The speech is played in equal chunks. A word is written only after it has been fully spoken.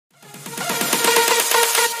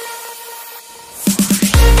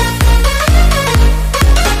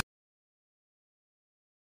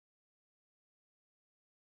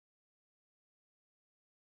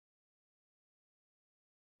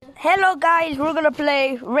Hello guys, we're gonna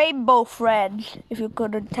play Rainbow Friends, if you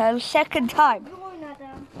couldn't tell. Second time,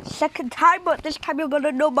 but this time you're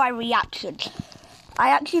gonna know my reaction. I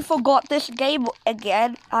actually forgot this game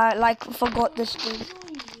again. I forgot this game.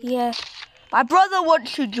 Yeah. My brother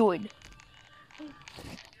wants to join.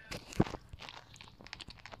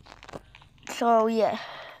 So yeah.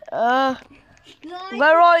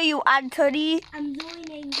 Where are you, Anthony? I'm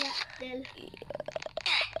joining still.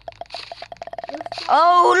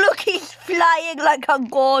 Oh, look, he's flying like a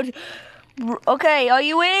god. Okay, are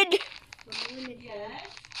you in?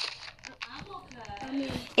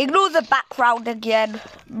 Ignore the background again.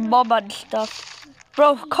 Mom and stuff.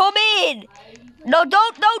 Bro, come in. No,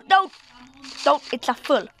 don't. Don't, it's a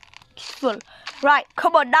full. It's full. Right,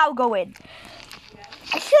 come on, now go in.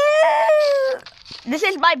 This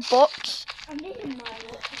is my box.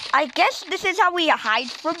 I guess this is how we hide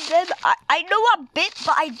from them. I know a bit,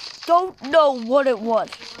 but I don't know what it was.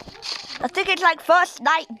 I think it's like first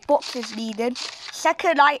night box is needed.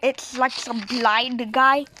 Second night, it's like some blind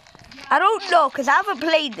guy. I don't know, because I haven't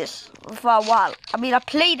played this for a while. I mean, I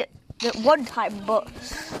played it one time, but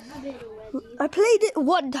I played it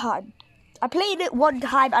one time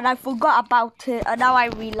and I forgot about it, and now I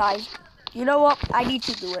realized, you know what, I need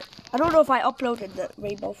to do it. I don't know if I uploaded the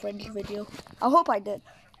Rainbow Friends video. I hope I did.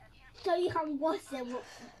 So you can watch it.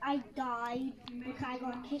 I died because I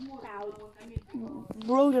got kicked out.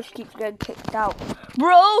 Bro just keeps getting kicked out.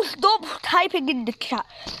 Bro, stop typing in the chat.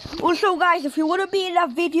 Also, guys, if you want to be in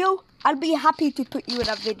that video, I'll be happy to put you in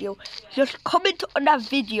that video. Just comment on that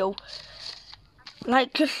video.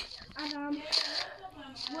 Like, just... And when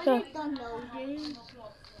it's done loading...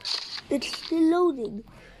 It's still loading.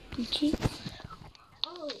 Okay.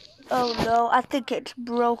 Oh no, I think it's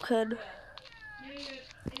broken.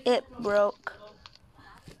 It broke.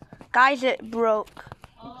 Guys, it broke.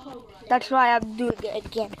 That's why I'm doing it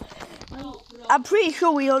again. I'm pretty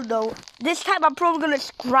sure we all know. This time I'm probably going to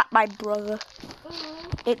scrap my brother.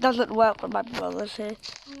 It doesn't work when my brother's here.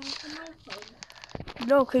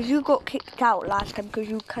 No, because you got kicked out last time because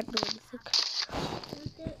you can't do anything.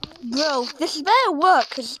 Bro, this better work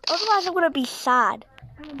because otherwise I'm going to be sad.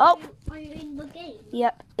 Oh. Are you in the game?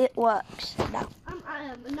 Yep, it works now.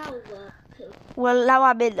 Now it works too. Well, now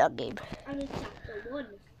I'm in the game. I'm in chapter 1.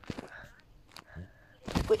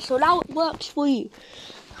 Wait, so now it works for you?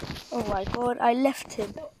 Oh my god, I left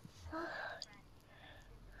him.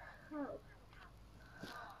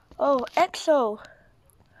 Oh, EXO.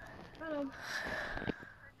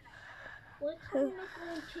 Why can't we not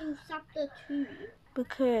go to chapter 2?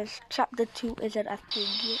 Because chapter 2 isn't a thing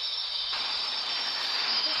yet.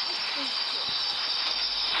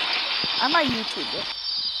 I'm a YouTuber.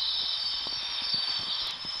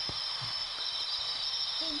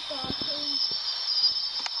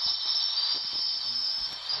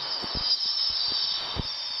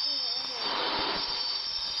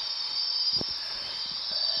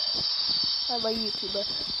 I'm a YouTuber.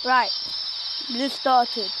 Right, this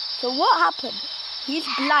started. So what happened? He's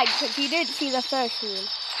blind because he didn't see the first rule.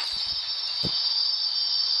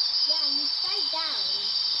 Yeah, and you stay down.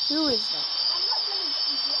 Who is that? I'm not going to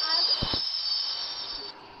get you.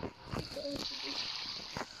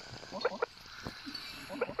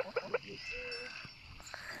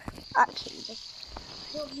 Actually,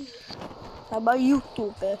 I'm a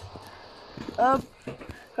YouTuber.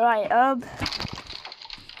 Right,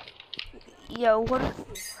 yo, what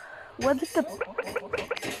is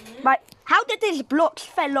how did these blocks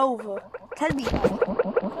fell over? Tell me that.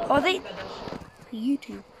 Are they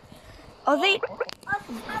YouTube? Are they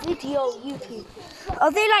video YouTube?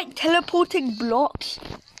 Are they like teleporting blocks?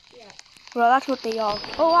 Yeah. Well, that's what they are.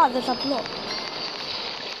 Oh wow, there's a block.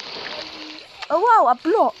 Oh wow, a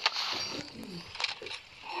block.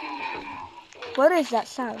 What is that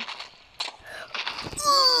sound?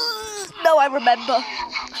 No, I remember.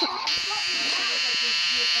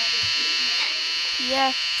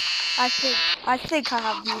 Yeah, I think I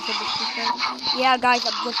have these in the speaker. Yeah, guys,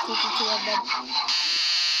 I'm just talking to them.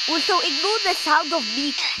 Also, ignore the sound of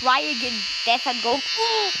me crying in death and go,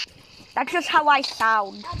 ooh. That's just how I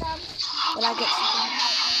sound when I get scared.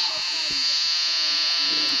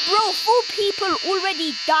 Bro, 4 people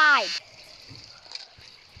already died.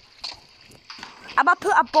 I'm gonna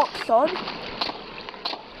put a box on.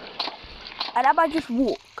 And I'm gonna just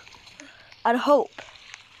walk. And hope.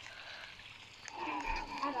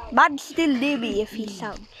 Man's still near me if he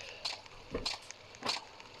sounds.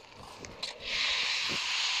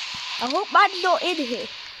 I hope man's not in here.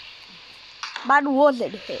 Man was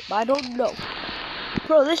in here, but I don't know.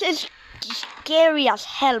 Bro, this is scary as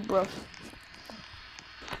hell, bro.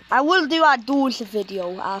 I will do a doors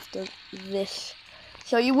video after this.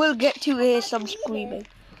 So you will get to hear some screaming.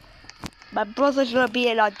 My brother's gonna be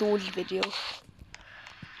in our doors video.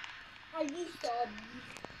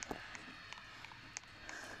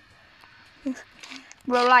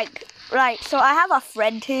 Bro, like, right, so I have a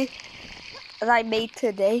friend here that I made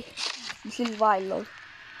today. This is Vilo.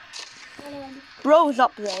 Bro's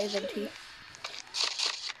up there, isn't he?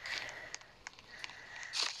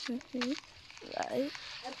 Right.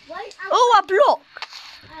 Oh, a block!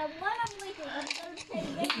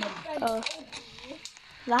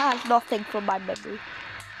 That has nothing from my memory.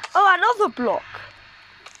 Oh, another block.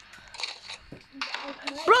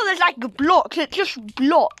 Bro, there's like blocks. It's just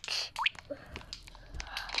blocks.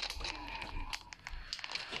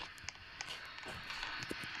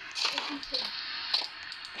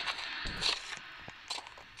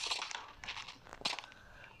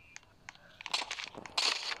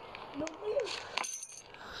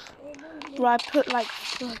 Bro, I put like...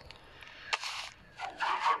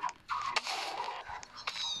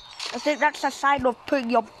 I think that's a sign of putting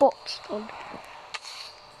your box on.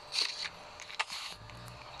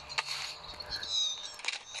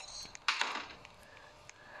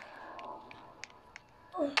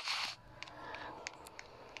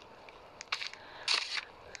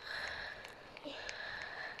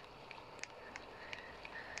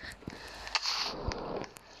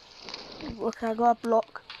 Okay, I got a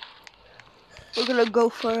block. We're gonna go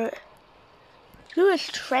for it. Who is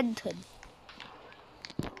Trenton?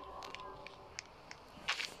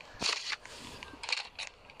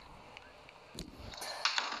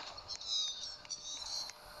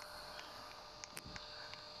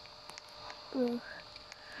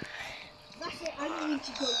 That's it, I need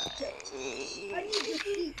to go to bed. I need to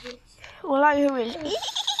sleep this. Well, I hear it.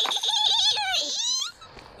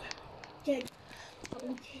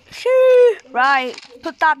 Right,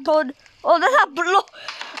 put that on. Oh, there's a block.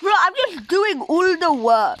 Bro, I'm just doing all the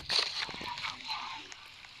work.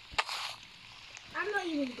 I'm not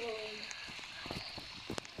even going.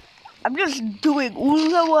 I'm just doing all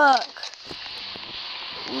the work.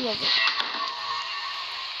 All of it.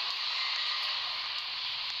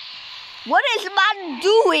 What is man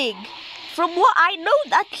doing? From what I know,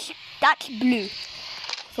 that's blue.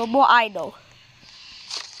 From what I know.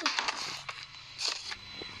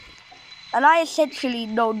 And I essentially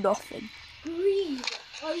know nothing. Green.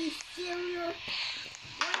 Are you serious?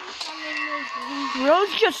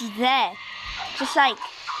 Bro's just there. Just like...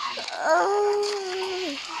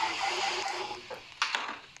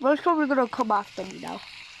 Bro's probably gonna come after me now.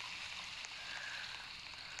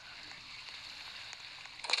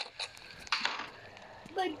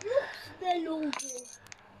 My book's fell over.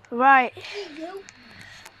 Right.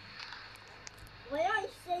 Why are you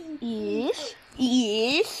saying Yes.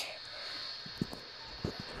 Yes.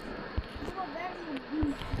 You are very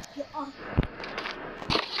rude to get up.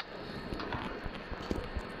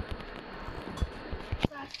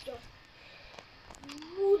 That's just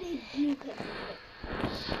really broken.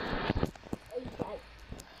 Okay.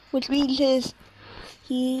 Which means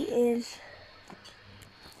he is...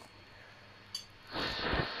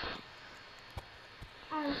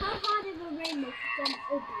 And how hard is the rainbow from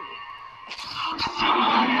opening?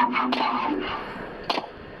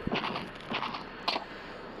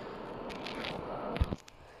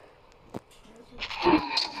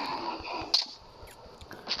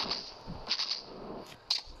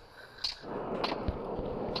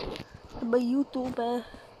 I'm a YouTuber.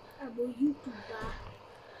 I'm a YouTuber.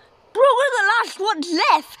 Bro, we're the last ones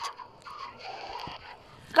left.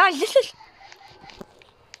 Guys, this is...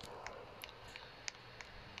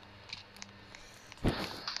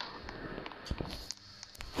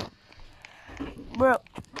 Bro,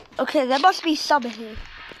 okay, there must be some here.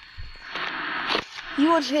 He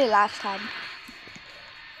was here last time.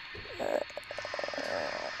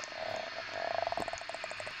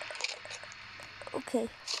 Okay.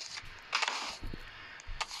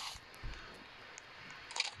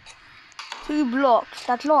 Two blocks.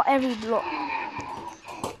 That's not every block.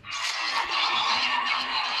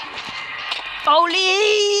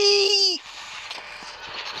 Holy!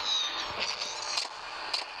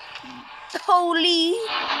 Holy!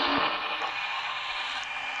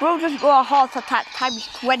 Bro just got a heart attack times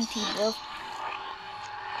 20, bro.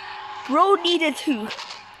 Bro needed to.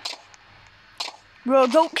 Bro,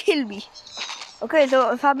 don't kill me. Okay,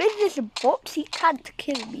 so if I'm in this box, he can't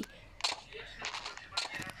kill me.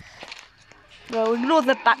 Bro, ignore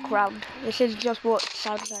the background. This is just what it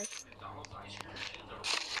sounds like.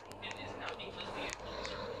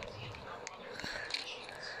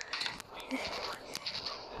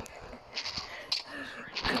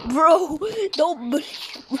 Bro, don't believe.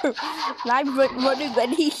 I'm running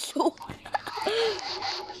and he's so...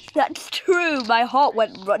 That's true. My heart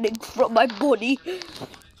went running from my body.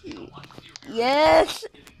 Yes.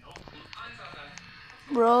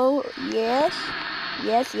 Bro, yes.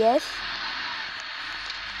 Yes, yes.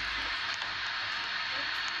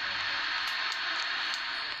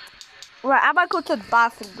 Right, I'm gonna go to the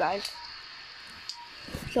bathroom, guys.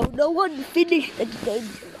 So no one finished the game.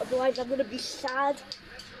 Otherwise, I'm gonna be sad.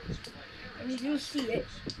 And you'll see it.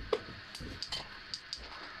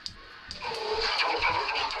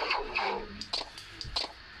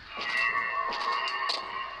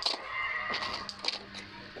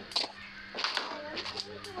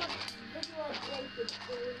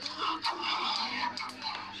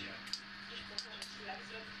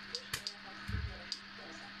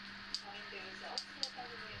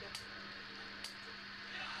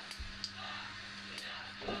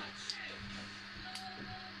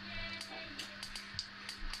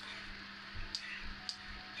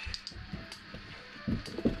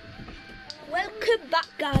 Welcome back,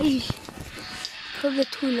 guys, from the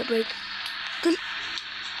toilet break.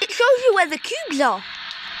 It shows you where the cubes are,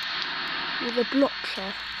 where the blocks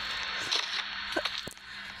are.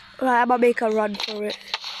 Right, I'm gonna make a run for it.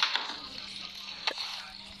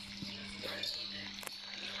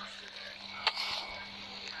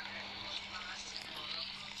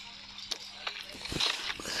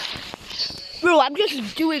 Bro, I'm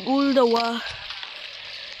just doing all the work.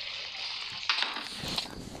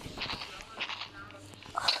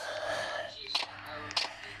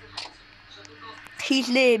 He's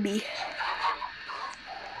near me.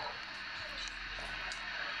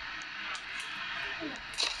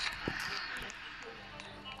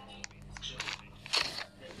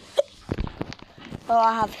 Oh,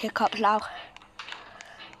 I have hiccups now.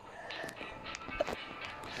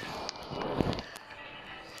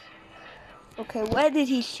 Okay, where did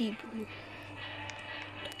he see me?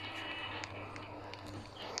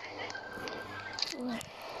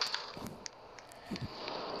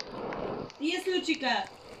 Yes, Luchika.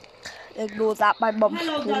 Ignore that, my mom's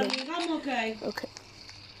Hello, calling. darling. I'm okay. Okay.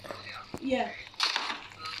 Yeah.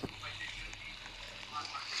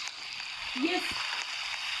 Yes.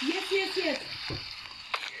 Yes, yes, yes.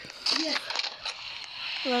 Yes.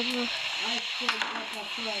 Brother. I said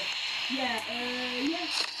that's right. Yeah, yeah.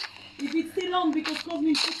 If it's still on, because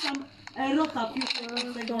Cosmin put some rota a few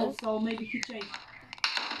minutes ago, so maybe he changed.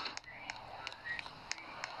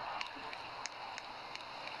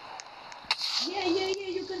 Yeah,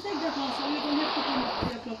 you can take that one, so you don't have to come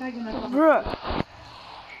at 3 o'clock. I'm gonna come. Bro,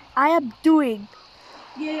 I am doing.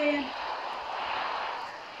 Yeah.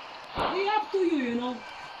 It's up to you, you know.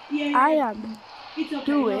 Yeah. I am It's okay.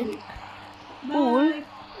 doing Bye. all the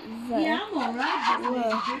Yeah, I'm alright.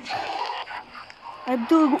 work. I'm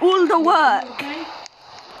doing all the work. Okay?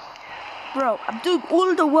 Bro, I'm doing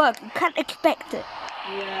all the work. You can't expect it.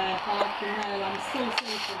 Yeah, fucking hell, I'm so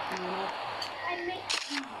sensitive, you know. I make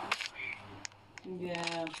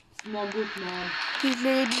Yeah, it's not good, man. He's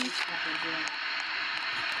maybe. It's happened,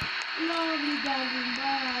 yeah. Lovely, darling,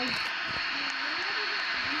 bye.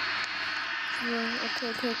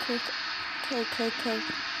 Okay.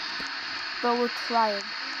 But we're trying.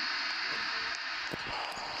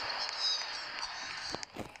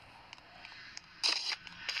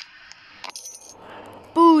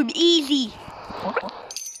 Boom, easy.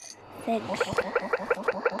 Thanks.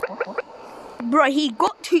 Bro, he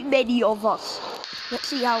got too many of us. Let's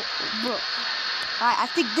see how. Bro, I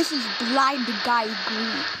think this is blind guy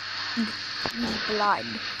green. He's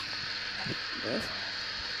blind. Yes.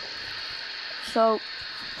 So,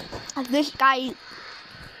 this guy,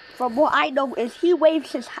 from what I know, is he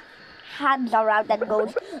waves his hands around and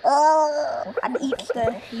goes, and eats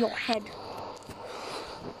your head.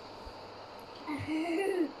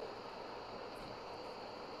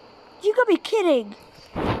 You gotta be kidding.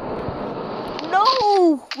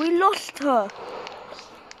 No, we lost her.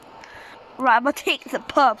 Right, I'm gonna take the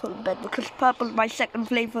purple bed because purple is my second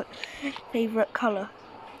favorite color.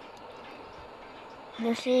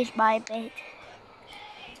 This is my bed.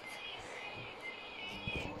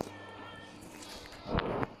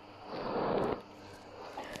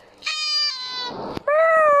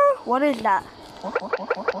 What is that?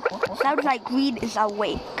 Sounds like Green is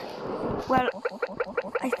awake. Well,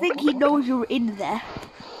 I think he knows you're in there.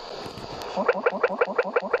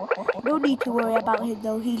 No need to worry about him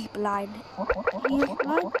though, he's blind. He is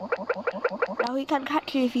blind? Now he can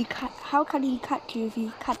catch you if he can't. How can he catch you if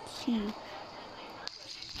he can't see?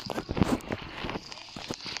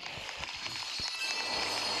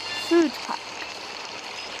 Food pack.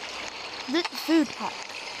 This food pack.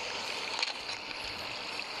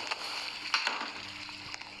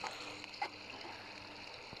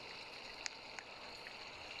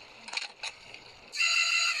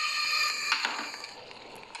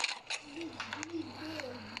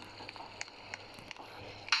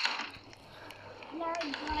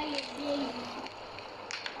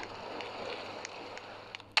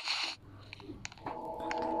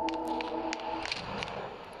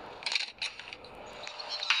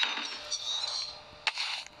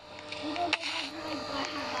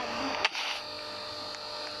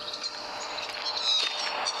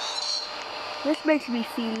 just makes me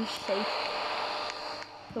feel safe.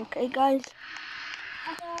 Okay, guys.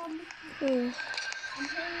 Hmm. I'm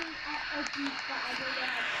playing at Open, but I don't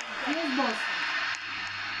know how to Yes, boss.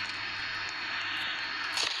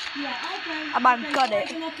 Yeah, okay. I'm Okay, got so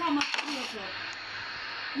it. I'm gonna come at 3 o'clock.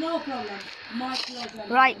 No problem. My pleasure.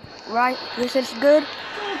 Right, right. This is good.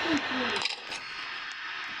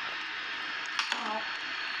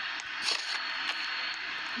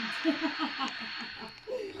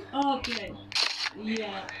 Okay.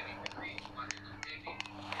 Yeah.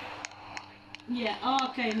 Yeah,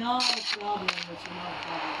 okay, no problem, Richie, no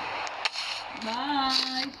problem.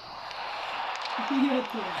 Bye. You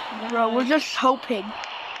too. Bye. Bro, we're just hoping.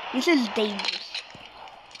 This is dangerous.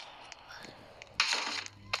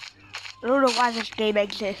 I don't know why this game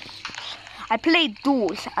exists. I played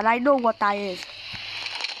Duels, and I know what that is.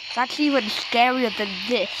 That's even scarier than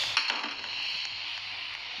this.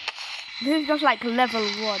 This is just like level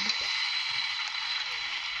 1.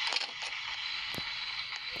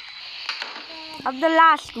 I'm the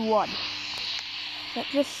last one. That's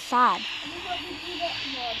just sad.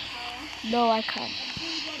 No, I can't.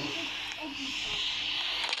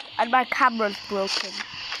 And my camera's broken.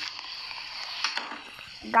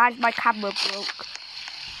 Guys, my camera broke.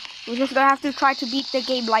 We're just gonna have to try to beat the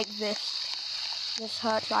game like this. This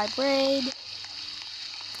hurts my brain.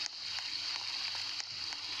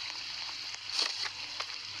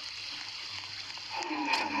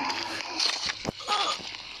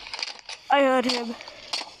 I heard him.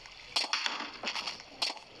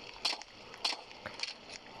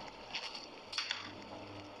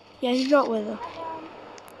 Yeah, he's not with us.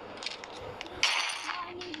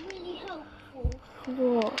 I need really helpful.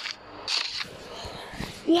 Whoa.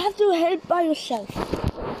 You have to help by yourself.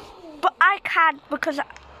 But I can't because...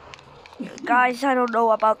 Guys, I don't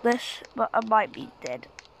know about this, but I might be dead.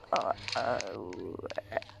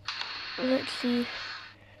 Let's see.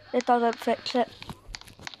 It doesn't fix it.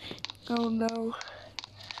 Oh no.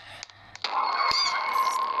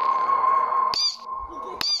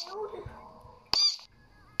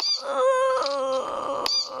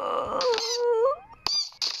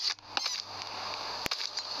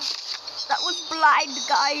 That was blind,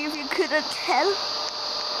 guy, if you couldn't tell.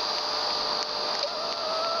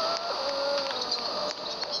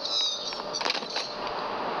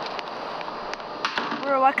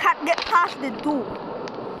 Bro, I can't get past the door.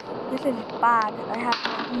 This is bad. I have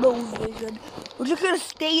no vision. We're just gonna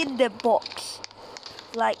stay in the box.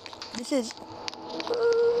 Like, this is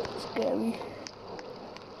scary.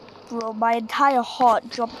 Bro, my entire heart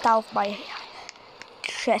jumped out of my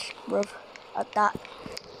chest, bro, at that.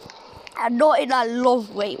 And not in a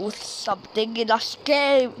love way, with something in a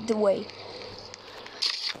scared way.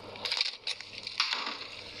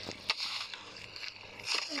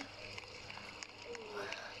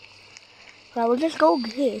 Right, we'll just go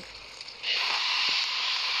here.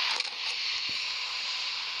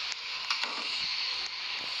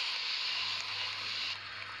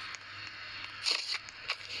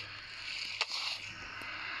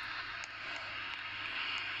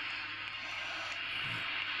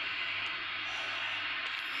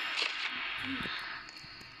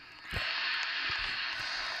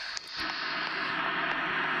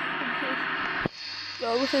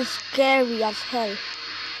 Bro, this is scary as hell.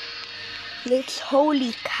 It's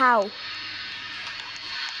holy cow.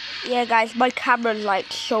 Yeah, guys, my camera's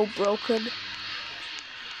like so broken.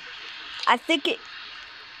 I think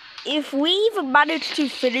if we even manage to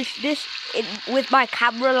finish this with my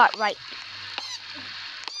camera, like right.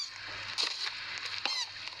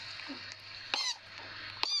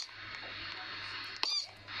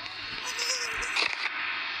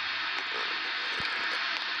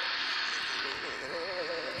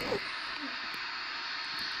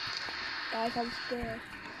 Guys, I'm scared.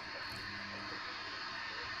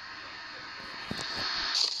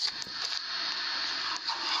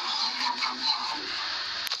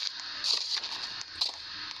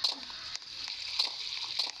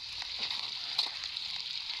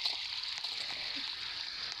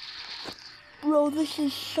 Bro, this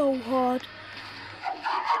is so hard.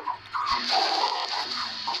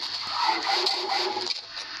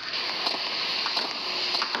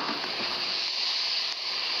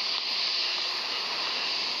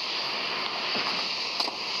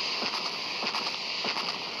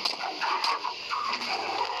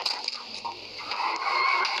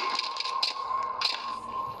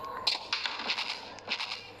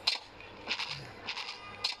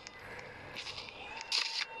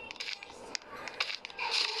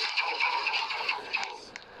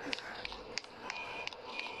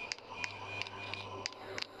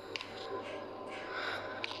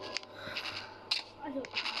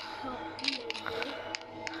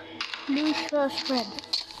 First friend.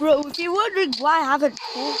 Bro, if you're wondering why I haven't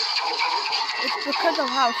talked, it's because of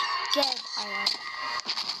how scared I am.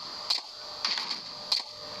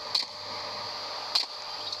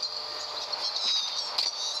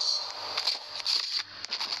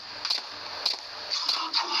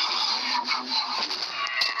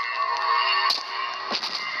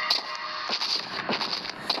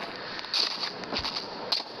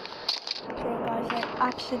 Okay guys, I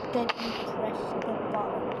accidentally pressed the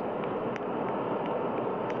button.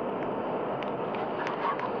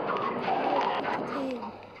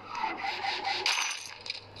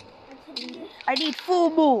 I need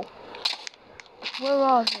 4 more. Where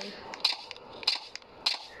are they?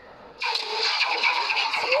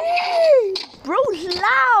 Bro's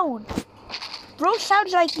loud. Bro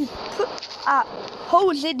sounds like he put a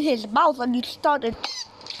hose in his mouth and he started.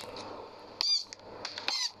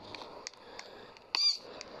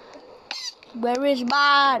 Where is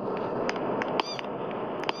man?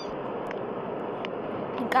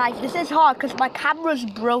 Guys, this is hard because my camera's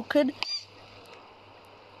broken.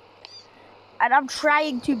 And I'm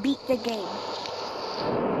trying to beat the game.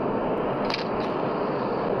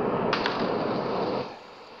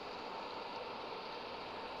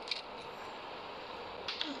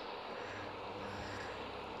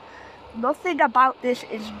 Nothing about this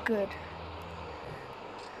is good.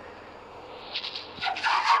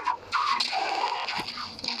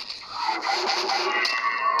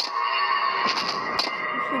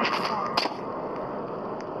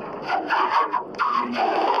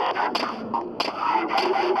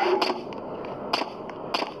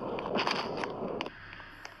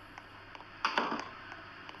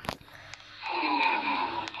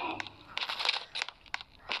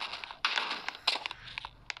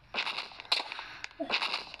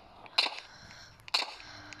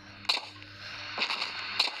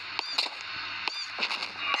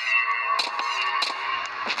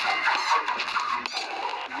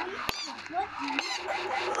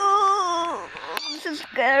 Oh, this is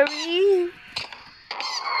scary.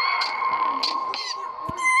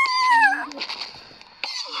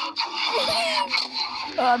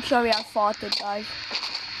 Oh, I'm sorry I farted, guys.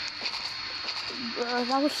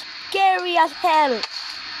 That was scary as hell.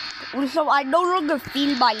 Also, I no longer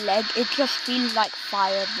feel my leg. It just feels like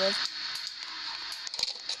fire, bro.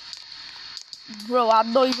 Bro,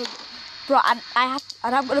 I'm not even... Bro, and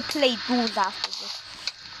I'm gonna play duels after this.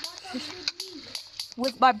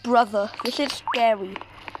 With my brother. This is scary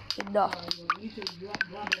enough.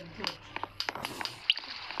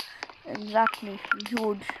 Exactly,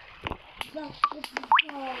 huge.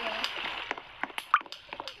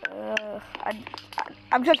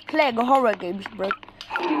 I'm just playing horror games, bro.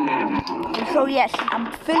 So yes,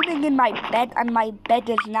 I'm filming in my bed, and my bed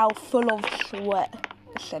is now full of sweat,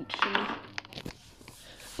 essentially.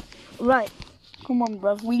 Right, come on,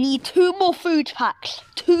 bro. We need 2 more food packs.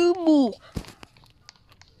 2 more.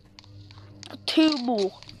 2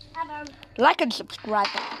 more. Like and subscribe,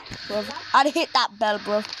 bro. And hit that bell,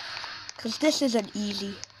 bro. Because this isn't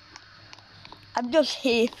easy. I'm just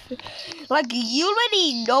here. Like, you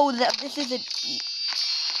already know that this isn't easy.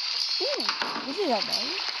 Ooh, this is a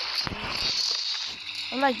nice.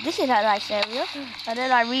 I'm like, this is a nice area. And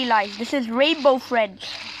then I realized this is Rainbow Friends.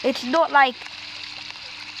 It's not like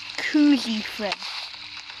Cozy Friends.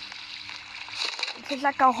 It's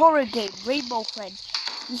like a horror game, Rainbow Friends.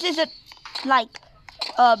 This isn't like,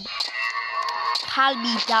 Calm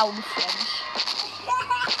Me Down Friends.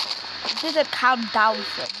 This isn't Calm Down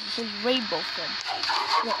Friends. This is Rainbow Friends.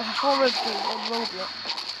 Like a horror game on Roblox.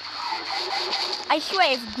 I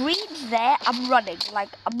swear, if green's there, I'm running. Like,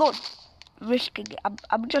 I'm not risking it.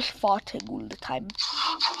 I'm just farting all the time.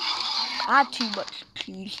 I had too much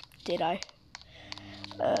cheese, did I?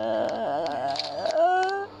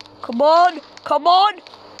 Come on, come on.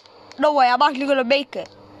 No way, I'm actually gonna make it.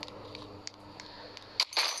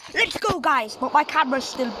 Let's go, guys. But my camera's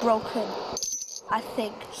still broken, I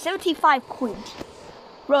think. 75 coins.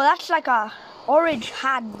 Bro, that's like a orange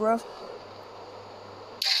hand, bro.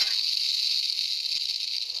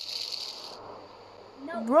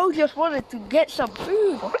 No. Bro just wanted to get some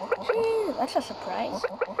food. Gee, that's a surprise.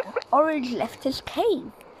 Orange left his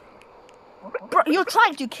cave. Bro, you're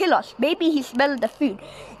trying to kill us. Maybe he smelled the food.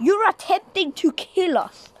 You're attempting to kill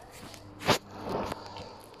us.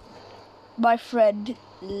 My friend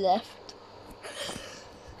left.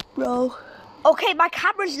 Bro. Okay, my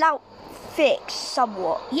camera's now fixed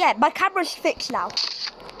somewhat. Yeah, my camera's fixed now.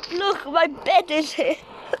 Look, my bed is here.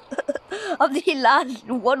 I'm the last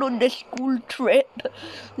one on the school trip.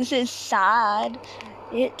 This is sad.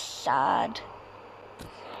 It's sad.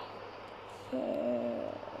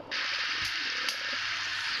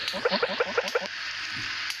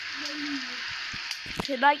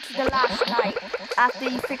 tonight's the last night. After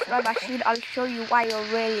you fix my machine, I'll show you why you're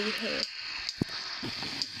really here.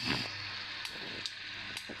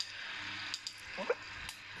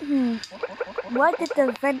 Why did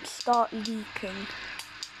the vent start leaking?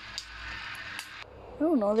 I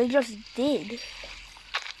don't know, they just did.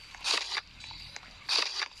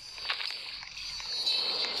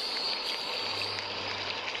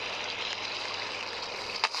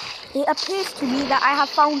 It appears to me that I have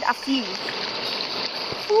found a fuse.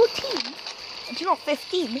 14? It's not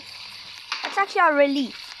 15. That's actually a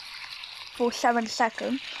relief for 7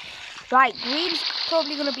 seconds. Right, green's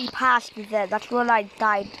probably going to be past there. That's when I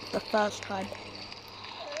died the first time.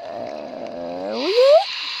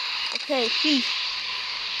 Okay, peace.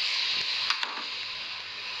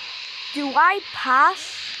 Do I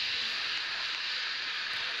pass?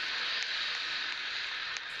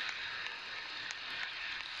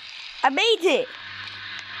 I made it!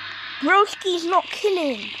 Broski's not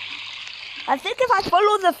killing. I think if I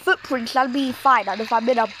follow the footprints, I'll be fine. And if I'm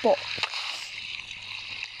in a box.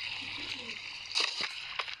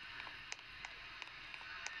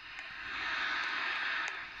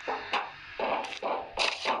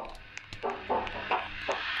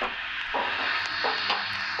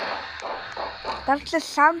 That's the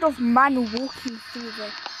sound of man walking through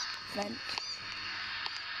the vent.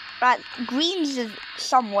 Right, green's is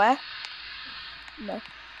somewhere. No.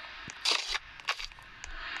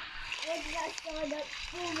 Where did I sign up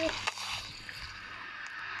for this?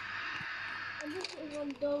 I'm just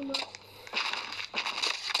on donut.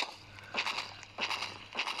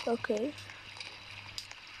 Okay.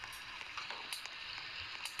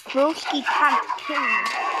 Broski can't kill me.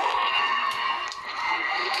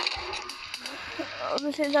 Oh,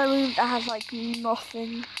 this is a room that has like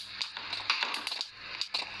nothing.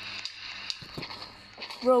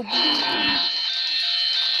 Bro, I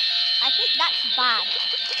think that's bad.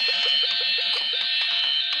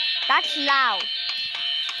 That's loud.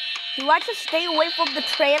 Do I just stay away from the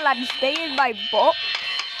trail and stay in my box?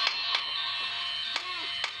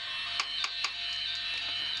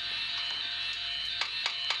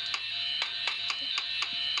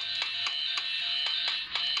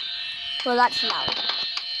 Well, that's loud.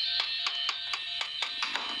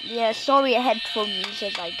 Yeah, sorry headphone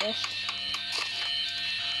users, I guess.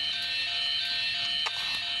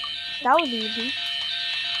 That was easy.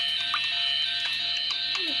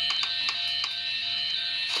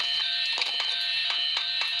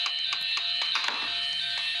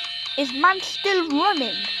 Is man still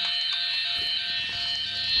running?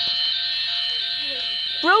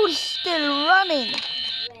 Bro's still running.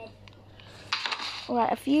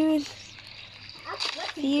 Alright, a fuse.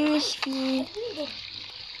 Fuse.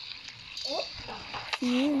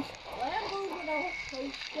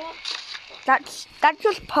 That's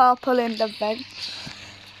just purple in the vent.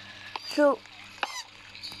 So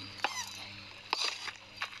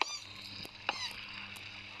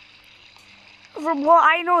from what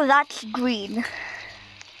I know, that's green.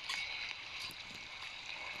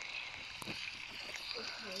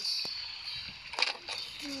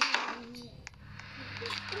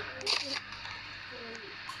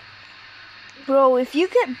 Bro, if you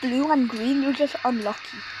get blue and green, you're just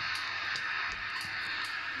unlucky.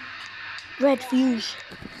 Red fuse.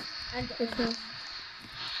 Okay.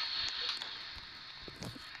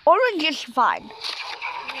 Orange is fine.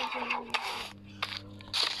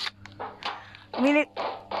 I mean,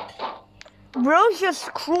 bro's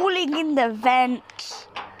just crawling in the vents.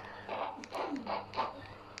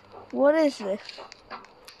 What is this?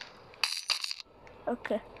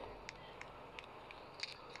 Okay.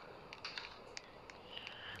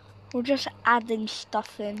 We're just adding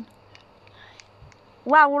stuff in.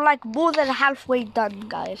 Wow, we're like more than halfway done,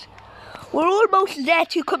 guys. We're almost there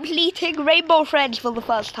to completing Rainbow Friends for the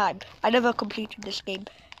first time. I never completed this game.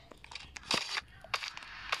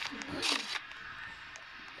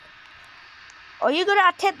 Are you gonna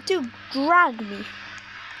attempt to drag me?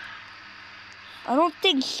 I don't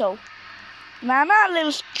think so. Nah, not a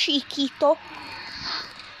little chiquito.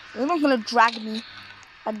 You're not gonna drag me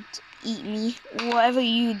and eat me, whatever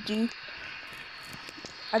you do.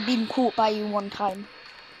 I've been caught by you one time.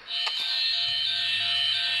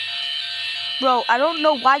 Bro, I don't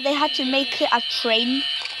know why they had to make it a train.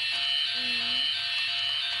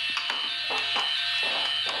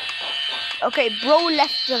 Okay, bro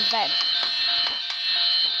left the vent.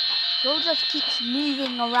 Bro just keeps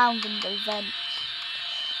moving around in the vent.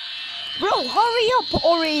 Bro, hurry up,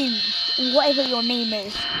 Orange! Whatever your name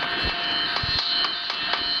is.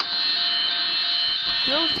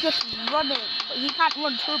 Bro's just running, but he can't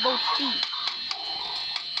run turbo speed.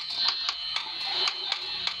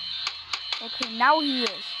 Okay, now he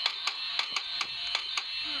is.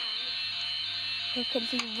 Because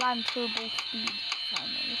he ran turbo speed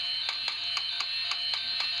finally.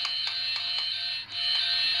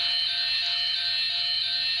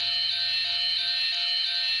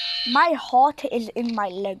 My heart is in my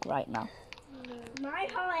leg right now. My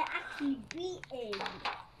heart is actually beating.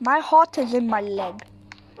 My heart is in my leg.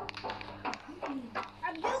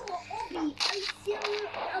 I'm doing Obi. I see a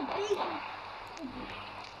big.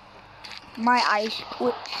 My eyes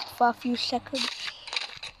twitched for a few seconds.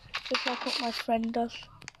 Just like what my friend does.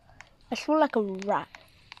 I feel like a rat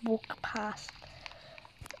walk past.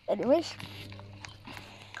 Anyways.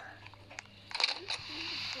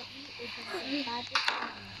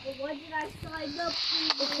 But why did I sign up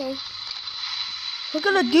for? Okay. We're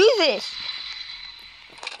gonna do this.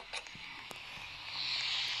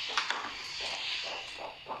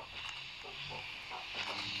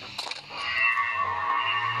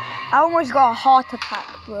 I almost got a heart attack,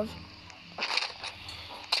 bro.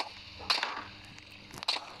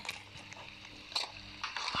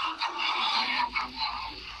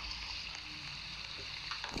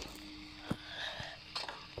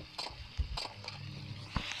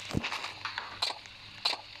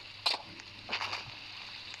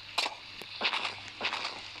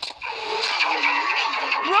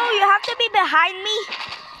 Bro, you have to be behind me.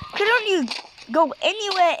 Couldn't you go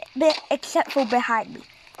anywhere except for behind me?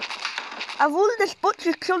 Of all the spots,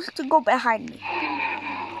 you chose to go behind me.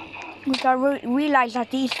 Which I realized that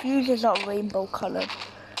these fuses are rainbow colored.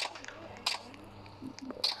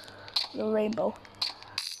 The rainbow.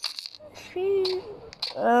 See?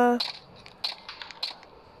 Okay,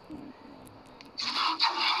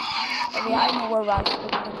 I know where I'm going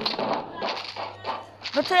to be.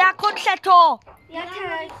 No to ja kończę to! Ja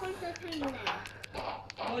teraz kończę.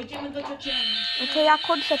 Bo idziemy do ciocieni. No to ja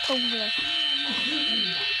kończę tą grę.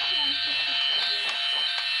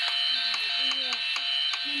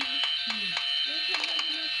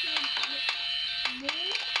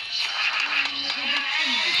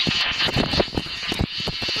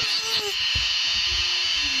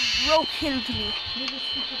 Bro killed me.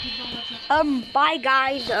 Bye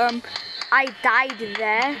guys. I died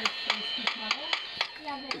there.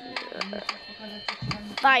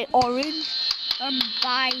 Bye Orange.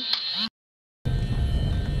 Bye.